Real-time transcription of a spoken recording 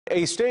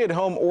A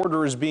stay-at-home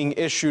order is being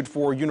issued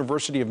for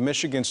University of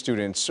Michigan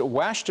students.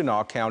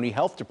 Washtenaw County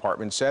Health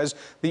Department says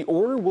the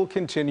order will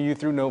continue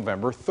through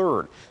November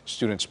 3rd.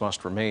 Students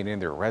must remain in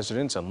their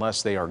residence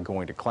unless they are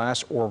going to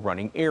class or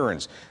running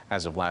errands.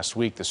 As of last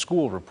week, the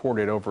school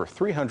reported over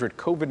 300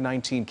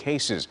 COVID-19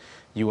 cases.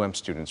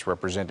 students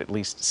represent at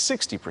least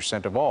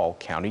 60% of all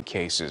county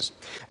cases.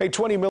 A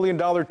 $20 million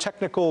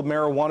technical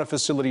marijuana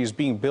facility is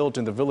being built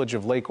in the village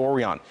of Lake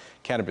Orion.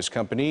 Cannabis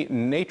company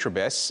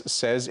Cannabis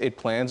says it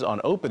plans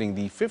on opening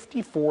the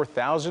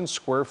 54,000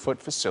 square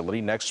foot facility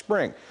next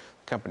spring.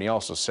 The company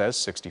also says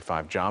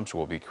 65 jobs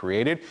will be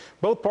created.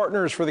 Both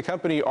partners for the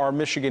company are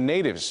Michigan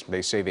natives.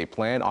 They say they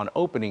plan on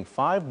opening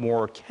 5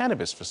 more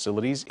cannabis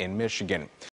facilities in Michigan.